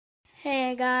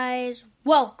Hey guys,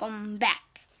 welcome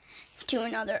back to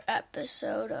another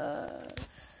episode of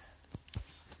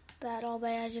Battle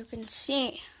Bay. As you can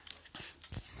see,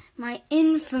 my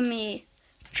infamy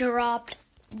dropped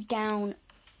down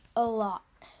a lot.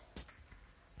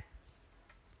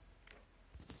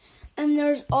 And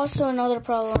there's also another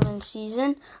problem in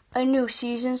season. A new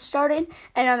season started,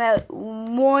 and I'm at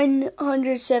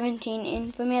 117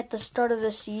 infamy at the start of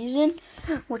the season,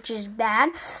 which is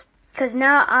bad. Because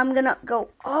now I'm going to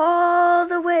go all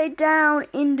the way down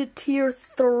into tier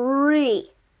 3.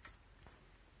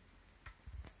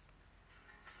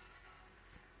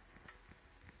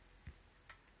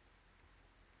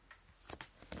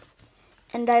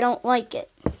 And I don't like it.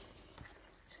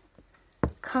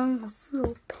 Kung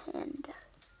Fu Panda.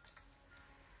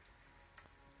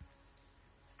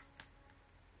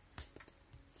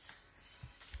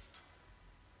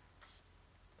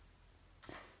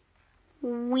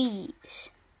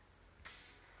 Wheeze.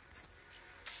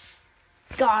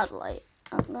 Godlike.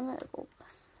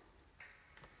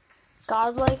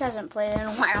 Godlike hasn't played in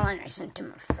a while, and I sent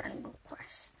him a friend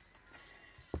request.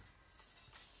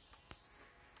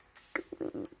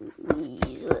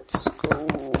 Wheeze. Let's go.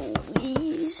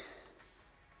 Wheeze.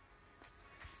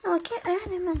 No, I can't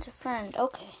add him as a friend.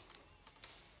 Okay.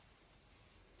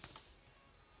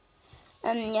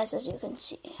 And yes, as you can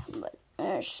see, but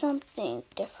there's something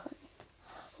different.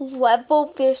 Level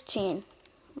 15.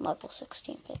 Level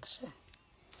 16 fixer.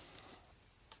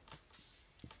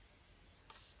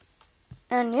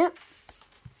 And yep.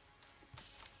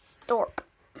 Torp.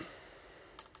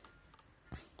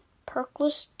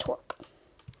 Perkless Torp.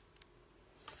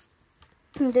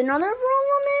 And another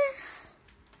problem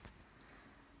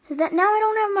is that now I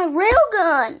don't have my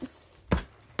railgun.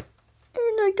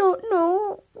 And I don't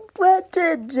know what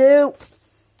to do.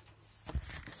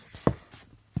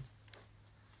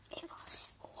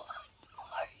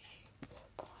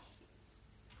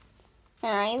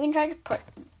 And I even tried to put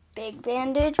big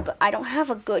bandage, but I don't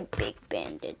have a good big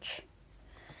bandage.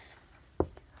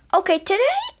 Okay,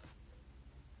 today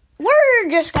we're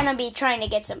just gonna be trying to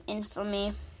get some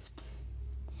infamy.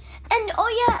 And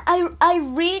oh yeah, I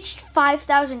reached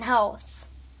 5,000 health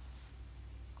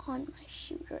on my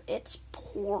shooter. It's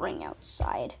pouring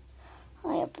outside.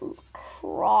 I have blue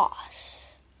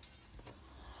cross.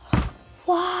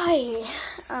 Why?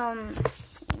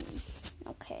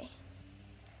 Okay.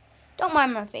 Don't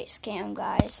mind my face cam,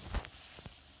 guys.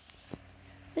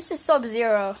 This is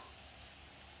Sub-Zero.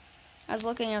 I was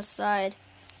looking outside,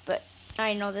 but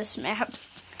I know this map.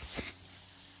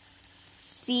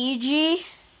 Fiji.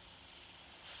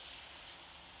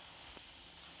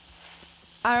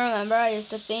 I remember I used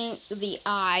to think the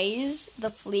eyes, the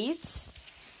fleets,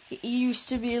 used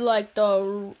to be like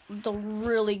the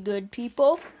really good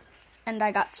people, and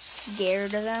I got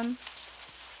scared of them.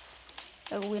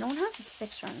 Oh, we don't have a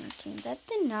fixer on our team. That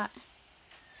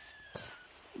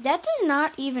does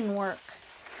not even work.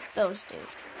 Those do.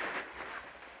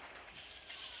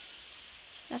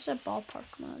 That's a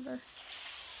ballpark motor.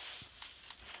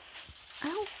 I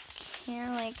don't care,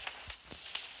 like.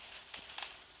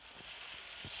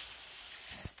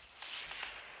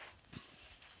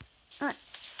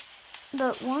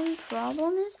 The one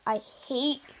problem is I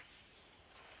hate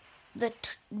the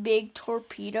big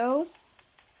torpedo.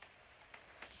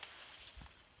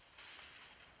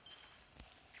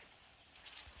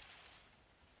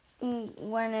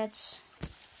 When there's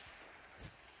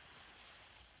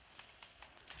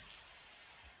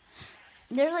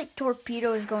like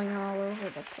torpedoes going all over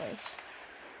the place.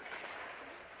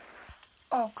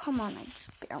 Oh, come on, I just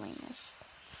barely missed.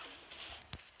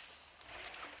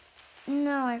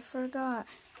 No, I forgot.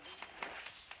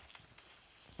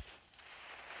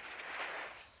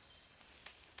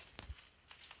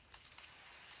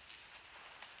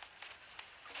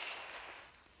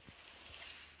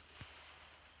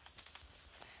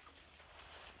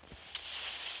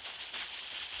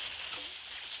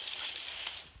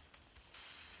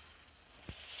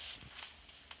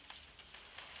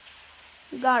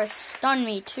 You gotta stun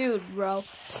me too, bro.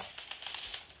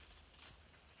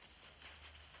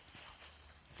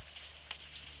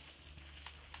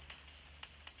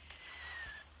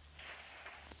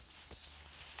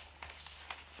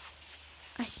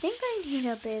 I think I need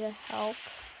a bit of help.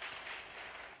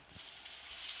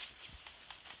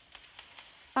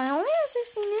 I only have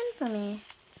 16 infamy.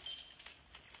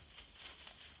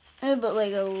 But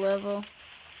like a level.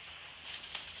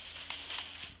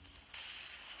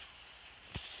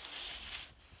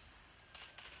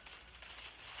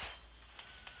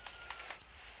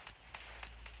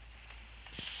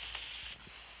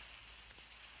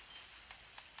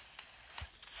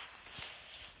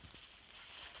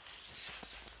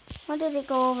 Why did it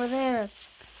go over there?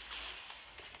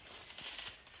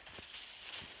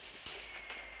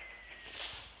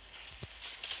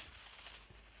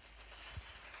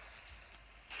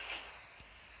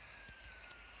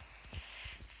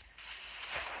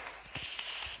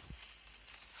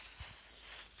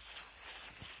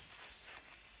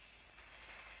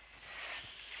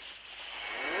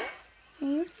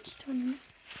 You didn't stun me.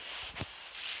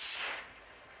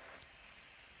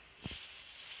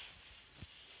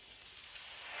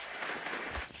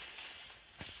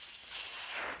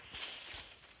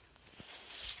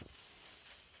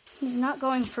 He's not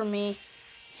going for me.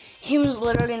 He was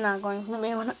literally not going for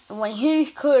me when he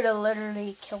could have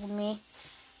literally killed me.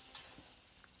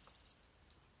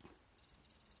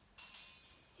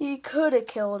 He could have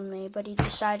killed me, but he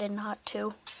decided not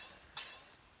to.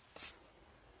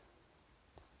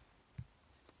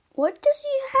 What does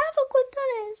he have equipped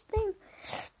on his thing?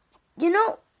 You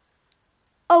know,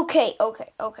 okay.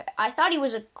 I thought he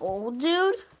was a gold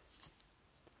dude.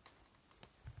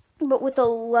 But with a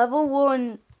level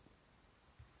 1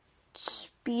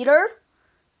 speeder.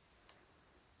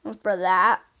 And for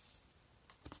that,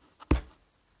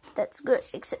 that's good.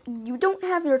 Except you don't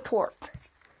have your torp.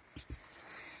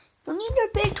 You need your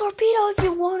big torpedo if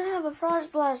you want to have a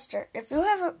frost blaster. If you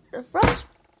have a frost,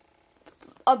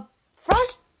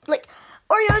 like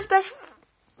Oreo's best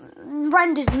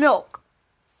friend is milk.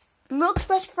 Milk's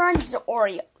best friend is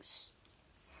Oreos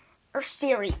or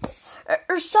cereal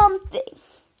or something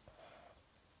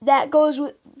that goes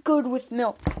good with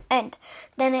milk. And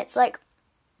then it's like,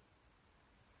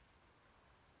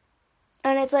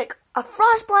 a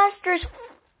frost blaster's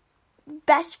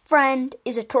best friend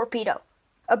is a torpedo.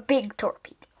 A big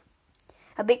torpedo.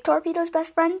 A big torpedo's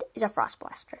best friend is a frost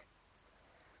blaster.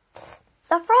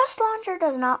 The frost launcher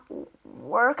does not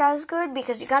work as good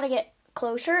because you gotta get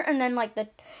closer, and then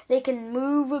they can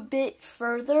move a bit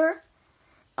further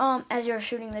as you're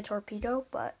shooting the torpedo,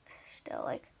 but still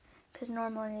because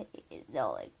normally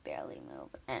they'll barely move.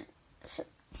 And so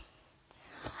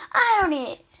I don't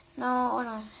need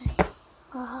no.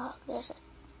 Oh, there's a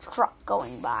truck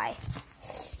going by.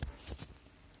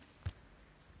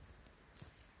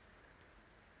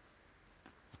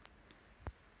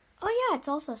 Oh yeah, it's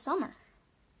also summer.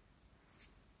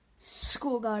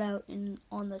 School got out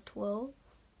on the 12th.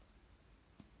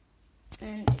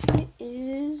 And it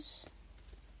is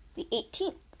the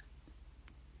 18th.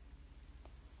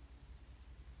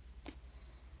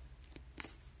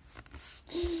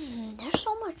 There's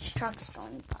so much trucks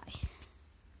going by.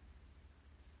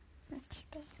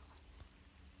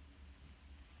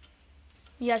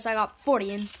 Yes, I got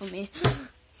 40 infamy.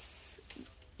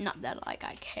 Not that I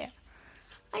care.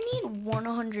 I need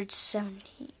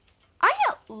 170. I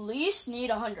at least need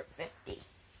 150.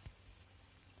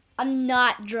 I'm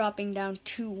not dropping down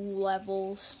 2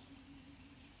 levels.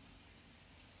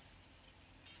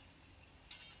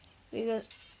 Because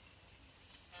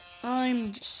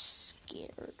I'm just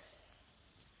scared.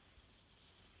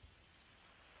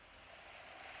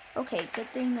 Okay, good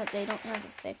thing that they don't have a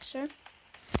fixer.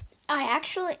 I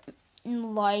actually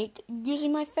like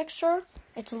using my fixer.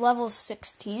 It's level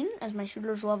 16, as my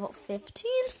shooter's level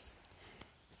 15.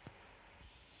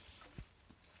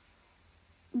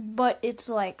 But it's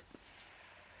like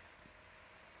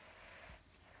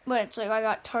I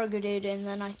got targeted, and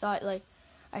then I thought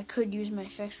I could use my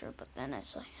fixer, but then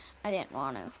it's I didn't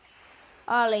want to.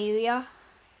 Hallelujah.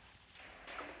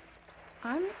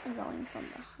 I'm going from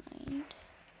behind.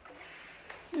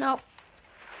 Nope.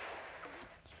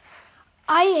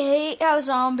 I hate how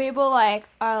some people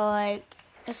are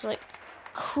it's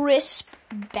crisp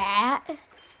bat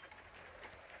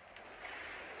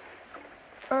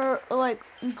or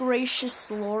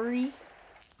gracious Lori.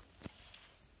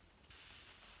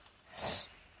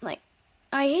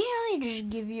 I hate how they just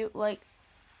give you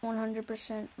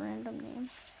 100% random names.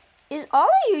 Is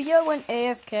Hallelujah went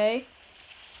AFK?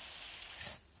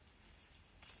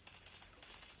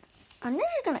 I'm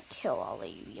never gonna kill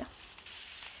Hallelujah.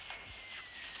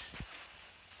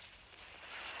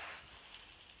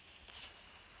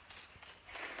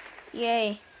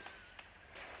 Yay.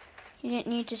 You didn't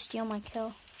need to steal my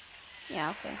kill. Yeah,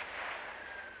 okay.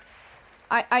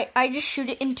 I just shoot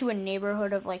it into a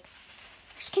neighborhood of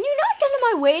can you not get in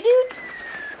my way, dude?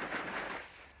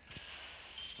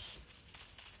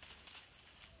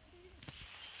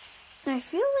 I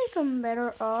feel like I'm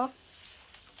better off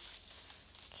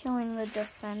killing the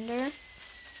defender.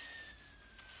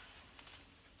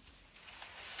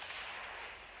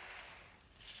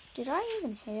 Did I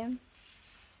even hit him?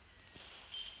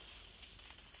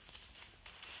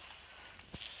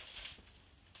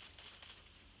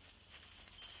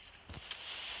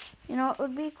 You know, it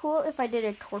would be cool if I did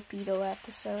a torpedo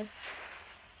episode.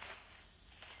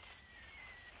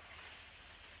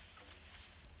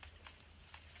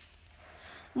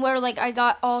 Where, like, I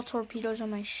got all torpedoes on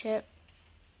my ship.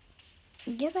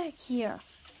 Get back here.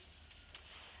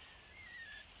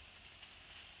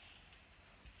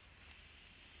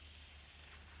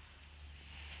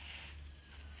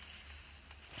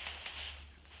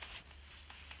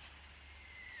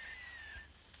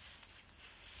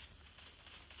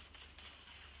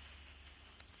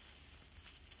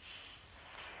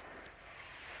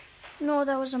 No,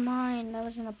 that was a mine. That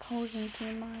was an opposing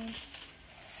team mine.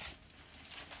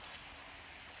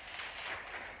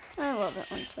 I love it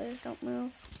when players don't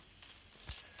move.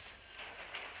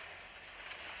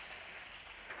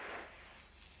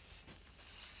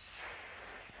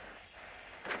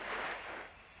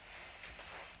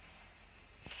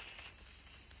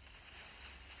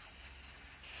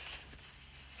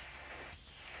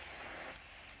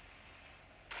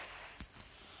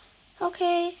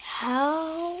 Okay,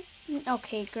 how?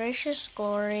 Okay, gracious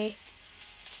glory.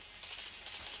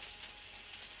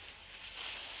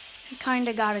 I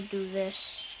kinda gotta do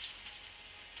this.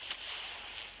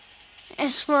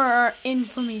 It's for our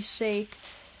infamy's sake.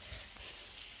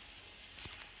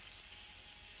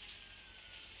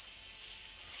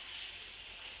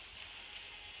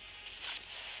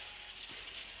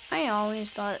 I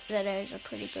always thought that I was a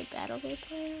pretty good Battle Bay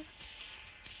player.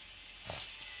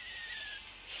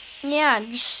 Yeah,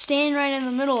 just staying right in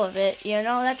the middle of it, you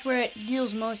know, that's where it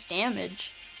deals most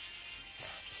damage.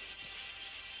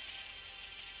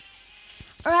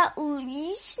 Or at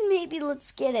least maybe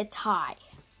let's get a tie.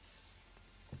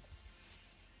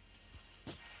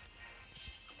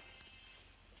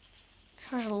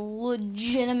 Just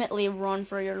legitimately run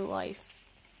for your life.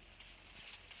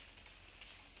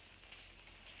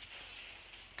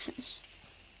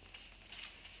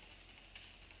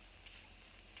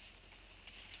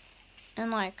 And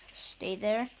like, stay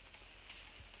there.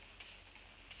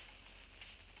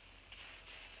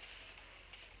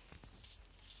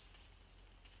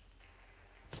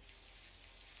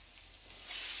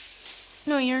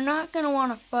 No, you're not gonna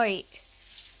want to fight.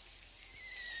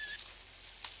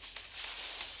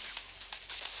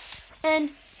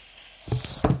 And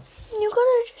you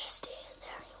gotta just stand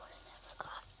there. You would have never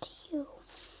got to you.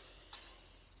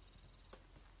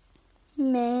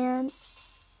 Man.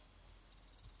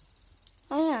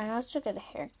 Oh yeah, let's look at a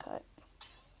haircut.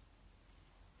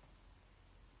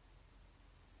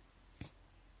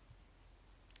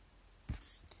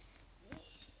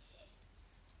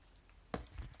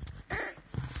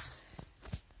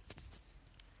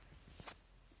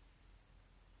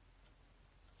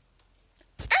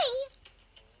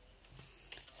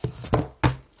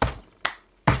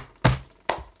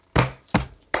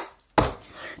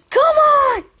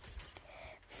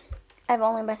 I've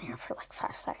only been here for like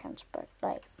 5 seconds, but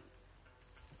like.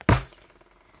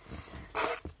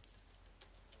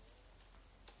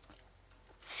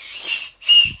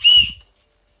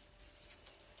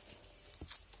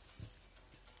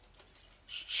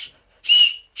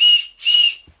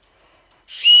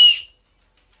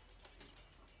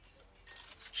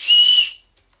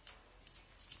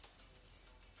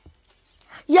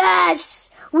 Yes!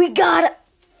 We got it!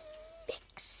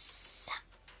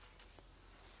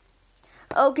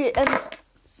 Okay, and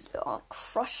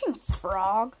crushing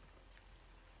frog.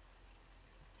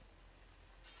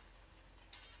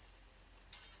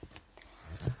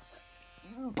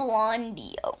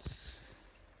 Blondio.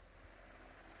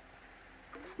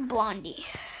 Blondie.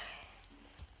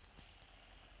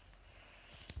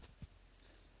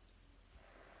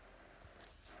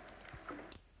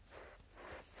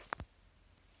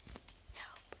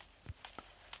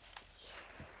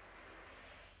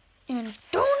 And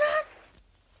donut.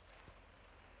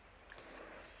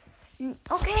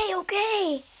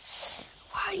 Okay.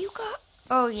 What do you got?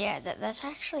 Oh yeah, that's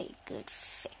actually a good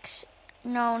fix.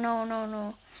 No.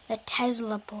 The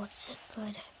Tesla boat's a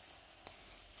good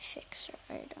fixer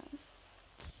item.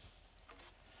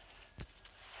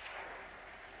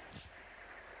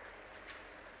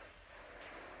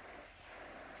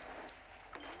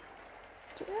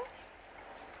 Did I?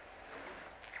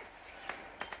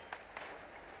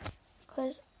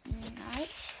 Because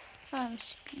nice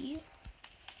speed.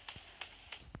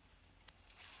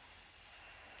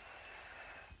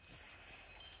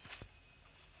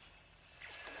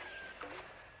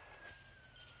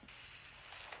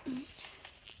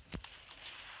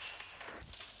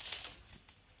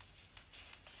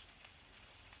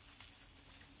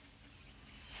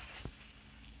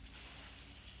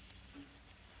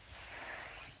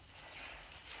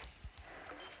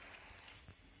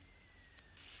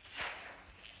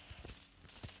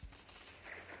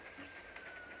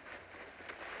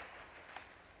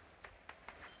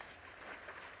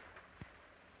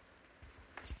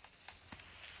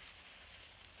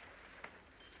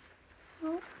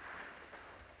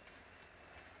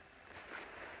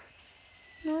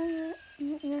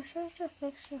 You're such a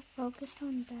fixer focused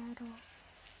on battle.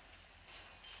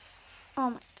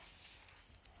 Oh my god.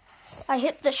 I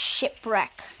hit the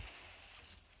shipwreck.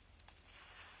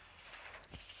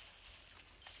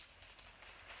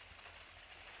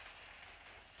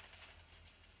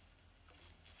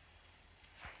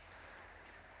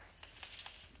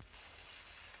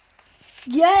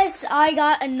 Yes, I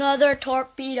got another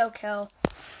torpedo kill.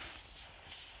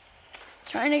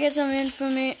 Trying to get some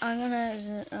infamy. I'm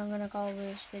gonna call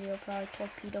this video probably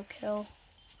torpedo kill.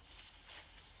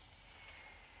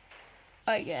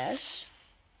 I guess.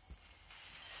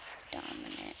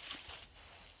 Dominant.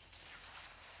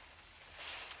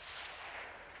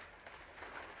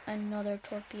 Another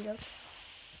torpedo kill.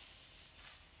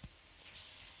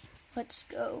 Let's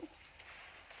go.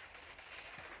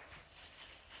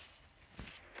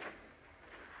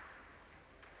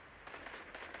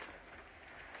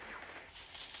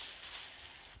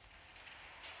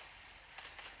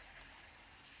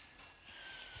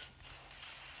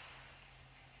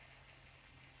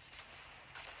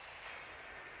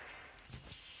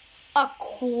 A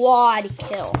quad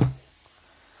kill.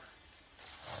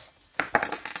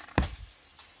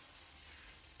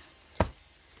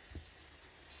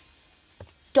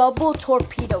 Double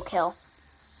torpedo kill.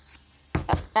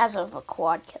 As of a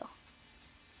quad kill.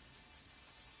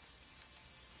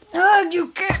 Oh, you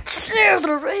can't see the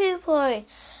replay.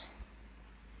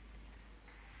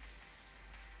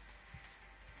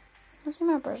 What's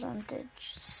my percentage?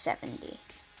 70.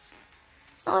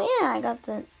 Oh yeah, I got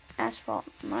the Asphalt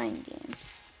 9 game.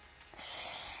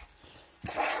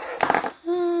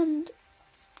 And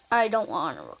I don't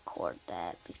want to record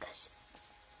that because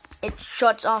it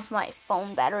shuts off my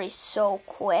phone battery so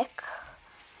quick.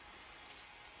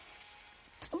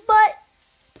 But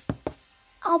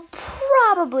I'll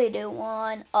probably do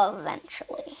one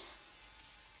eventually.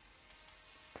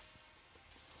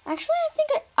 Actually,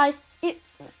 I think it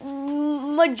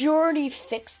majority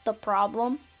fixed the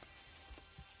problem.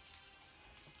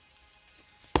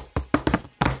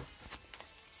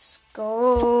 Let's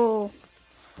go.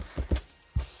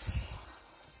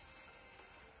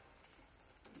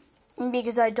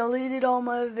 Because I deleted all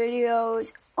my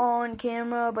videos on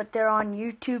camera, but they're on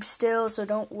YouTube still, so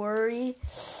don't worry.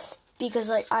 Because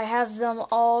I have them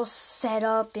all set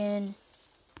up in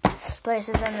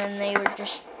places, and then they were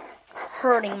just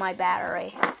hurting my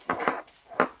battery.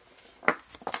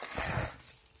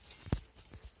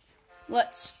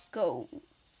 Let's go.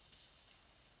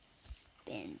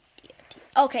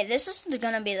 Okay, this is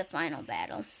gonna be the final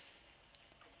battle.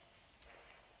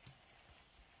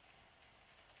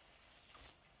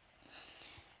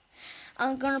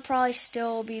 I'm gonna probably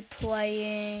still be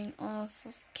playing off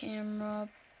of camera,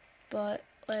 but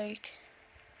like,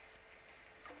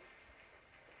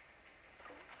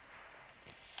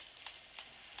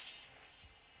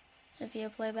 if you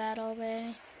play Battle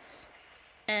Bay,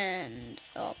 and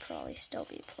I'll probably still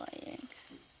be playing.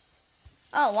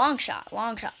 Oh, long shot.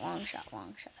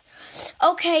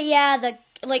 Okay, yeah,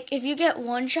 if you get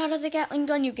one shot of the Gatling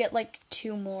gun, you get like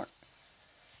 2 more.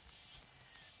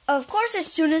 Of course, as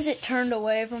soon as it turned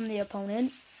away from the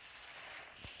opponent,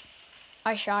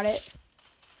 I shot it.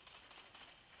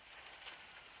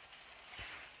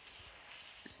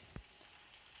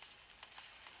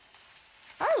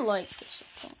 I like this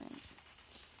opponent.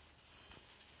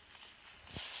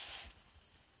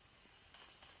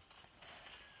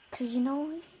 Because you know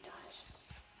what he does?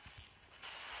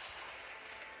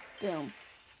 Boom.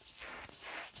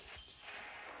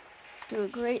 Do a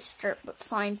great start, but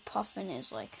Fine Puffin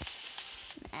is like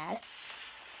mad.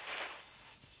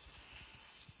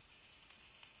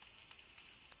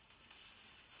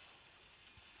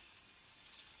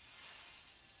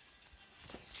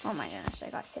 Oh my goodness, I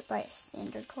got hit by a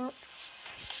standard torp.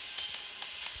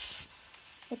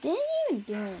 It didn't even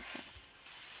do anything.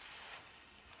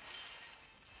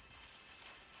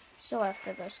 So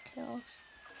after those kills.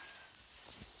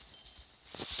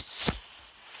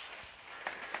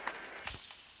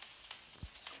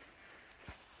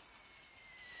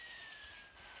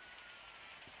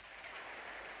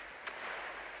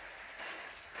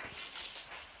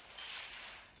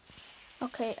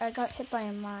 Okay, I got hit by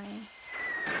a mine.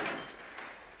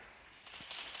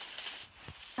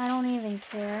 I don't even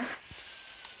care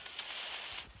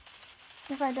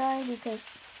if I die because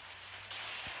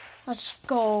let's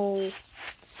go.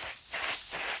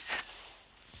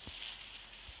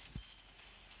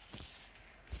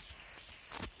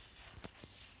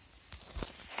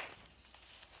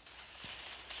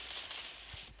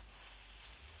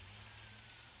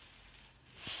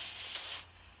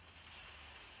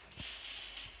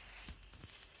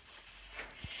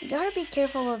 You gotta be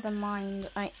careful of the mind.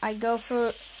 I go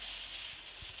for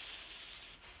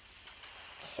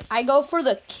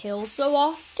the kill so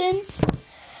often.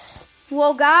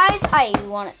 Well, guys, I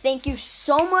want to thank you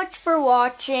so much for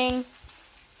watching.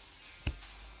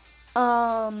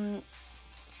 And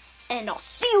I'll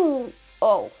see you.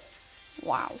 Oh,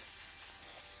 wow.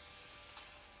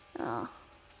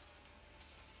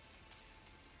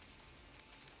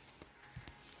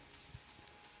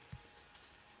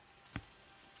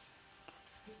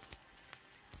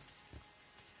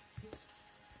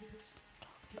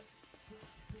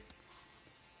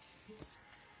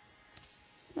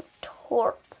 No,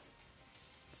 torp.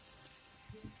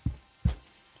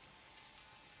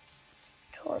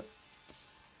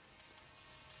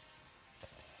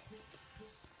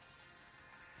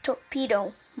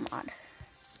 Torpedo mod.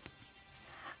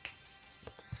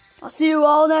 I'll see you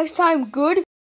all next time. Good